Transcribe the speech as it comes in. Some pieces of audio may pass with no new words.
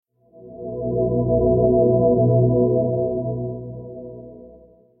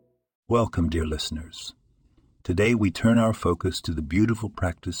Welcome, dear listeners. Today we turn our focus to the beautiful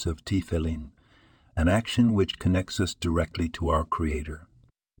practice of Tefillin, an action which connects us directly to our Creator.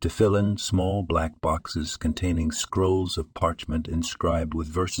 Tefillin, small black boxes containing scrolls of parchment inscribed with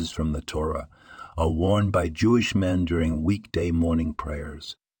verses from the Torah, are worn by Jewish men during weekday morning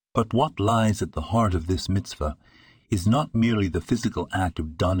prayers. But what lies at the heart of this mitzvah is not merely the physical act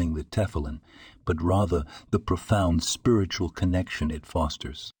of donning the tefillin, but rather the profound spiritual connection it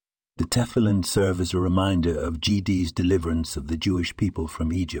fosters. The tefillin serve as a reminder of GD's deliverance of the Jewish people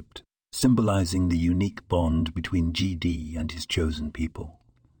from Egypt, symbolizing the unique bond between GD and his chosen people.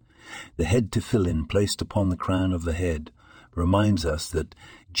 The head tefillin placed upon the crown of the head reminds us that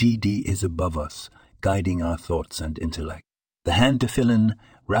GD is above us, guiding our thoughts and intellect. The hand tefillin,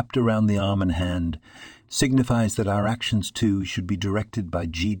 wrapped around the arm and hand, signifies that our actions too should be directed by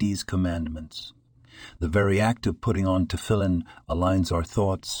GD's commandments. The very act of putting on tefillin aligns our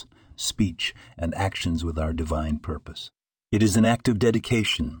thoughts, speech, and actions with our divine purpose. It is an act of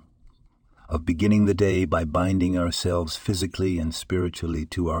dedication, of beginning the day by binding ourselves physically and spiritually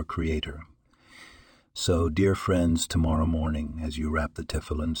to our Creator. So, dear friends, tomorrow morning, as you wrap the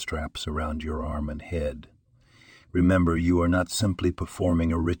tefillin straps around your arm and head, remember you are not simply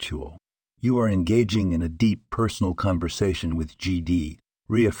performing a ritual. You are engaging in a deep personal conversation with GD,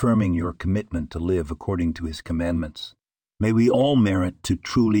 reaffirming your commitment to live according to His commandments. May we all merit to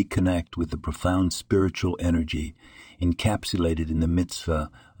truly connect with the profound spiritual energy encapsulated in the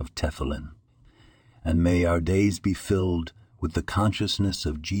mitzvah of Tefillin. And may our days be filled with the consciousness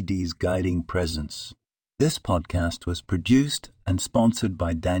of GD's guiding presence. This podcast was produced and sponsored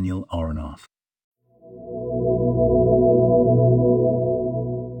by Daniel Aronoff.